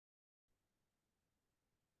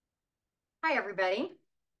Hi, everybody.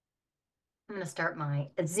 I'm going to start my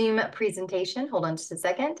Zoom presentation. Hold on just a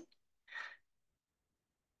second.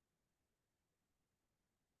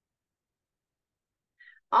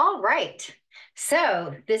 All right.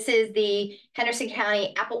 So this is the Henderson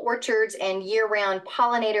County Apple Orchards and Year-Round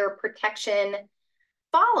Pollinator Protection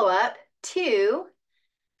follow-up to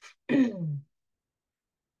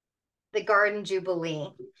the Garden Jubilee.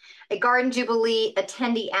 A Garden Jubilee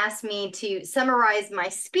attendee asked me to summarize my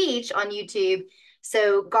speech on YouTube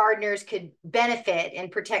so gardeners could benefit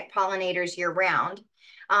and protect pollinators year-round.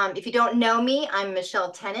 If you don't know me, I'm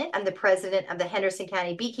Michelle Tennant. I'm the president of the Henderson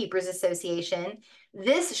County Beekeepers Association.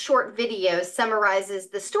 This short video summarizes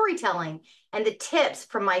the storytelling and the tips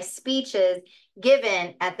from my speeches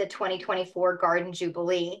given at the 2024 Garden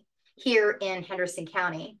Jubilee here in Henderson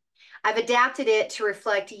County. I've adapted it to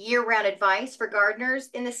reflect year-round advice for gardeners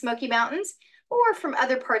in the Smoky Mountains or from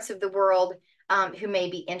other parts of the world who may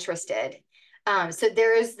be interested. So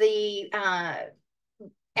there's the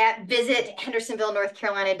at visit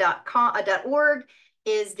hendersonvillenorthcarolina.org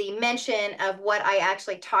is the mention of what I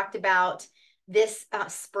actually talked about this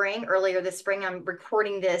earlier this spring. I'm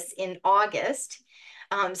recording this in August.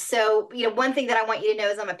 So, one thing that I want you to know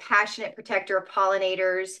is I'm a passionate protector of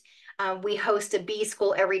pollinators. We host a bee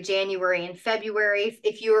school every January and February.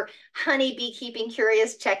 If you're honey beekeeping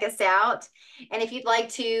curious, check us out. And if you'd like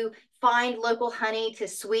to find local honey to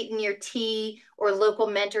sweeten your tea or local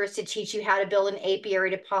mentors to teach you how to build an apiary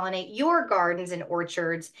to pollinate your gardens and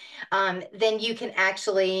orchards, then you can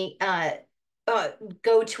actually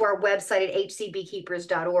go to our website at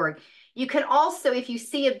hcbeekeepers.org. You can also, if you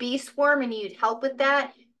see a bee swarm and you need help with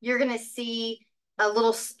that, you're going to see a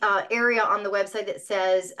little area on the website that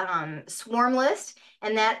says swarm list,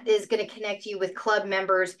 and that is going to connect you with club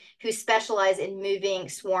members who specialize in moving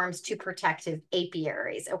swarms to protective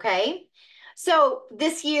apiaries, okay? So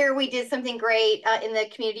this year we did something great in the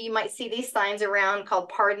community. You might see these signs around called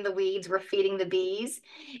Pardon the Weeds, We're Feeding the Bees.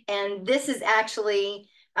 And this is actually,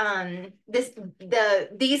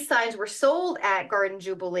 these signs were sold at Garden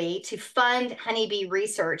Jubilee to fund honeybee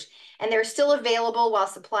research, and they're still available while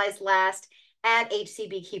supplies last at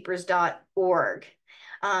hcbeekeepers.org.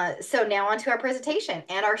 So now on to our presentation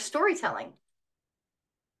and our storytelling.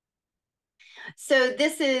 So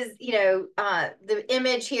this is, the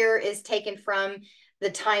image here is taken from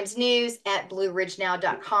the Times News at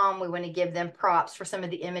blueridgenow.com. We want to give them props for some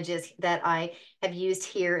of the images that I have used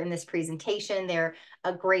here in this presentation. They're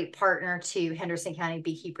a great partner to Henderson County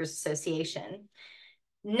Beekeepers Association.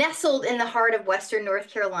 Nestled in the heart of Western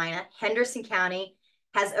North Carolina, Henderson County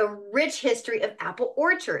has a rich history of apple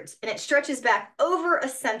orchards, and it stretches back over a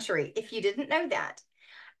century, if you didn't know that.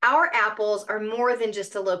 Our apples are more than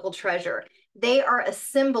just a local treasure. They are a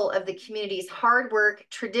symbol of the community's hard work,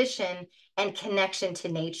 tradition, and connection to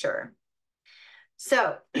nature.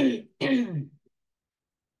 So it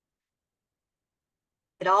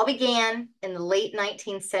all began in the late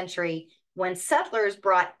 19th century when settlers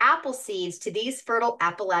brought apple seeds to these fertile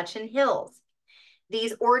Appalachian hills.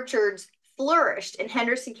 These orchards flourished, and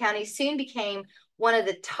Henderson County soon became one of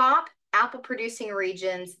the top apple producing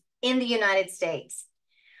regions in the United States.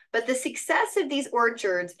 But the success of these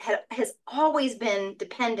orchards has always been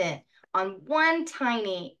dependent on one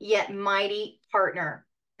tiny yet mighty partner,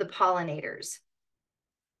 the pollinators.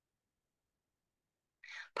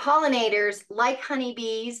 Pollinators, like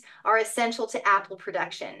honeybees, are essential to apple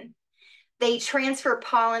production. They transfer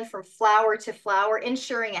pollen from flower to flower,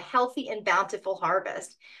 ensuring a healthy and bountiful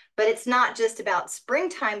harvest. But it's not just about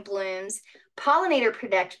springtime blooms. Pollinator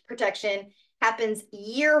protection happens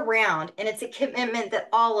year-round, and it's a commitment that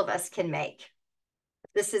all of us can make.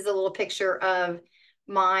 This is a little picture of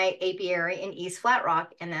my apiary in East Flat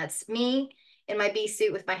Rock, and that's me in my bee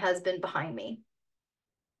suit with my husband behind me.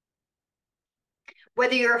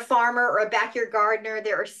 Whether you're a farmer or a backyard gardener,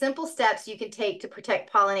 there are simple steps you can take to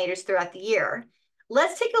protect pollinators throughout the year.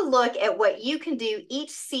 Let's take a look at what you can do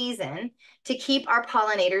each season to keep our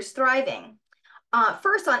pollinators thriving.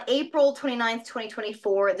 First, on April 29th,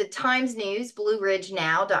 2024, the Times News,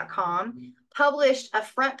 blueridgenow.com, published a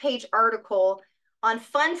front page article on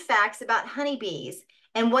fun facts about honeybees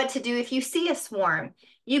and what to do if you see a swarm.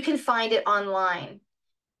 You can find it online.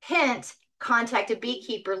 Hint, contact a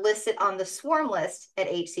beekeeper listed on the swarm list at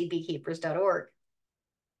hcbeekeepers.org.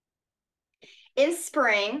 In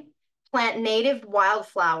spring, plant native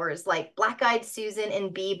wildflowers like black-eyed Susan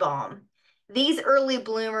and bee balm. These early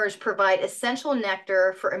bloomers provide essential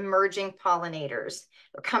nectar for emerging pollinators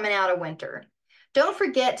coming out of winter. Don't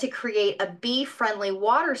forget to create a bee-friendly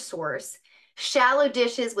water source. Shallow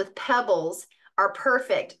dishes with pebbles are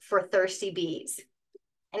perfect for thirsty bees.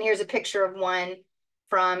 And here's a picture of one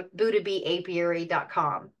from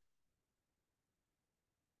BuddhaBeeApiary.com.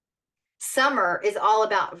 Summer is all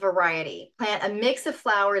about variety. Plant a mix of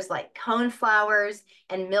flowers like coneflowers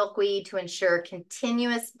and milkweed to ensure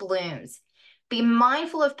continuous blooms. Be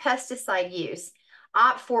mindful of pesticide use.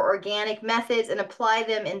 Opt for organic methods and apply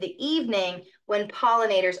them in the evening when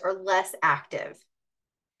pollinators are less active.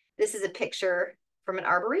 This is a picture from an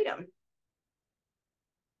arboretum.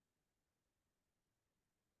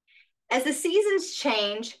 As the seasons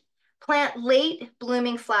change, plant late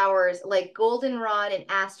blooming flowers like goldenrod and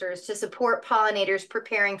asters to support pollinators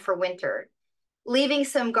preparing for winter. Leaving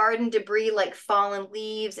some garden debris like fallen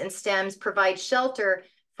leaves and stems provides shelter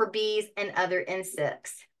for bees and other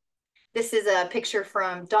insects. This is a picture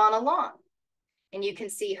from Donna Long, and you can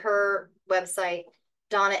see her website,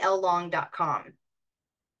 donnalong.com.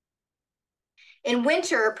 In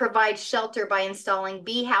winter, provide shelter by installing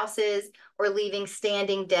bee houses or leaving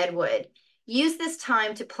standing deadwood. Use this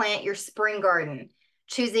time to plant your spring garden,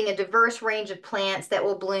 choosing a diverse range of plants that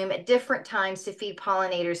will bloom at different times to feed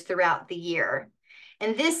pollinators throughout the year.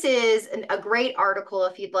 And this is a great article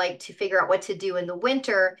if you'd like to figure out what to do in the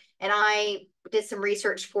winter. And I did some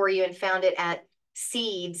research for you and found it at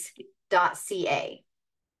seeds.ca.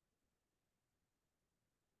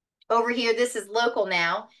 Over here, this is local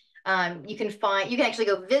now. You can actually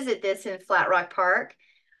go visit this in Flat Rock Park.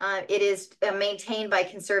 It is maintained by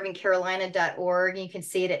conservingcarolina.org. You can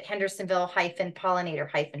see it at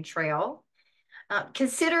Hendersonville-Pollinator-Trail.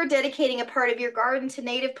 Consider dedicating a part of your garden to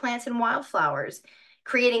native plants and wildflowers,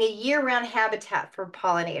 creating a year-round habitat for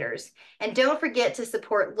pollinators. And don't forget to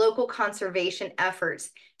support local conservation efforts.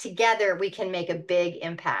 Together, we can make a big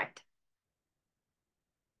impact.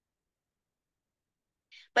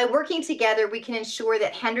 By working together, we can ensure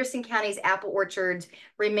that Henderson County's apple orchards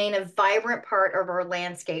remain a vibrant part of our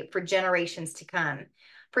landscape for generations to come.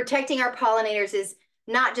 Protecting our pollinators is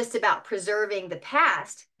not just about preserving the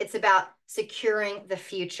past, it's about securing the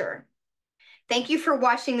future. Thank you for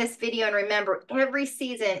watching this video, and remember, every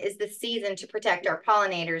season is the season to protect our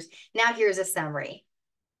pollinators. Now here's a summary.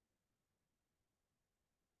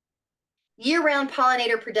 Year-round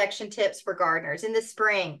pollinator protection tips for gardeners. In the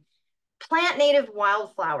spring, plant native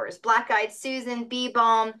wildflowers, black-eyed Susan, bee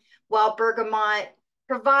balm, wild bergamot.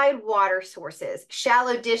 Provide water sources,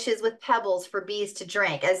 shallow dishes with pebbles for bees to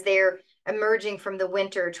drink as they're emerging from the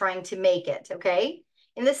winter trying to make it, okay?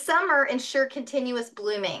 In the summer, ensure continuous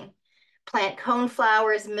blooming. Plant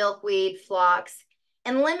coneflowers, milkweed, phlox,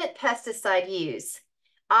 and limit pesticide use.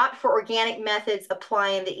 Opt for organic methods, apply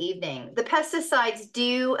in the evening. The pesticides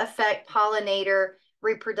do affect pollinator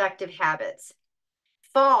reproductive habits.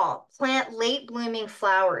 Fall, plant late blooming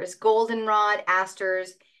flowers, goldenrod,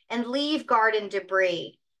 asters, and leave garden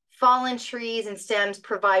debris. Fallen trees and stems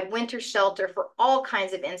provide winter shelter for all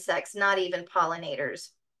kinds of insects, not even pollinators.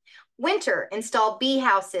 Winter, install bee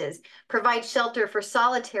houses, provide shelter for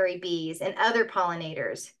solitary bees and other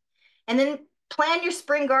pollinators. And then plan your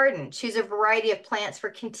spring garden. Choose a variety of plants for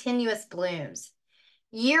continuous blooms.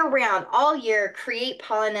 Year-round, all year, create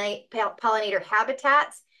pollinator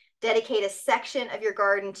habitats. Dedicate a section of your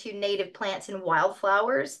garden to native plants and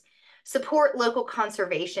wildflowers. Support local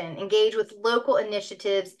conservation. Engage with local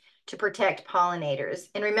initiatives to protect pollinators.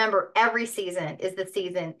 And remember, every season is the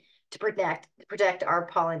season to protect our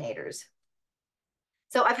pollinators.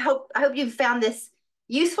 So I hope you've found this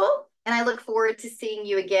useful, and I look forward to seeing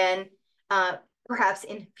you again, perhaps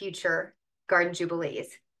in future Garden Jubilees.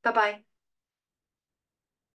 Bye-bye.